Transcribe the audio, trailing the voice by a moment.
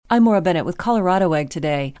I'm Maura Bennett with Colorado Ag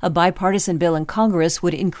Today. A bipartisan bill in Congress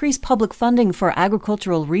would increase public funding for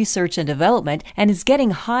agricultural research and development and is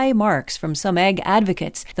getting high marks from some ag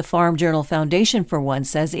advocates. The Farm Journal Foundation, for one,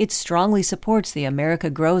 says it strongly supports the America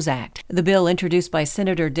Grows Act. The bill, introduced by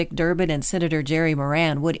Senator Dick Durbin and Senator Jerry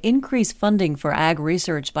Moran, would increase funding for ag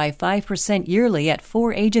research by 5% yearly at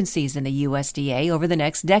 4 agencies in the USDA over the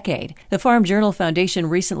next decade. The Farm Journal Foundation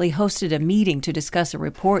recently hosted a meeting to discuss a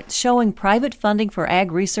report showing private funding for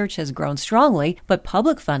ag research has grown strongly, but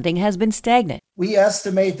public funding has been stagnant. We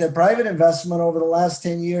estimate that private investment over the last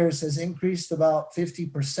 10 years has increased about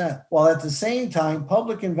 50%, while at the same time,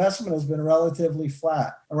 public investment has been relatively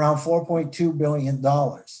flat, around $4.2 billion.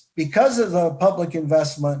 Because of the public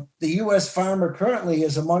investment, the U.S. farmer currently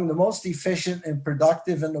is among the most efficient and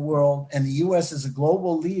productive in the world, and the U.S. is a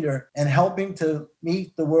global leader in helping to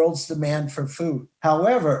meet the world's demand for food.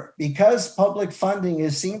 However, because public funding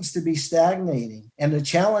seems to be stagnating and the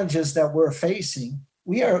challenges that we're facing,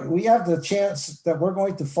 we have the chance that we're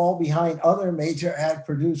going to fall behind other major ag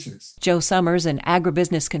producers. Joe Summers, an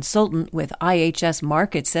agribusiness consultant with IHS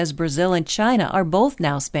Markit, says Brazil and China are both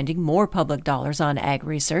now spending more public dollars on ag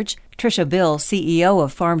research. Tricia Bill, CEO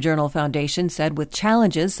of Farm Journal Foundation, said with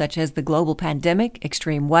challenges such as the global pandemic,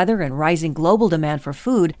 extreme weather, and rising global demand for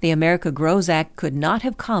food, the America Grows Act could not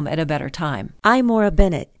have come at a better time. I'm Maura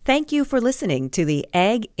Bennett. Thank you for listening to the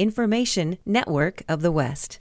Ag Information Network of the West.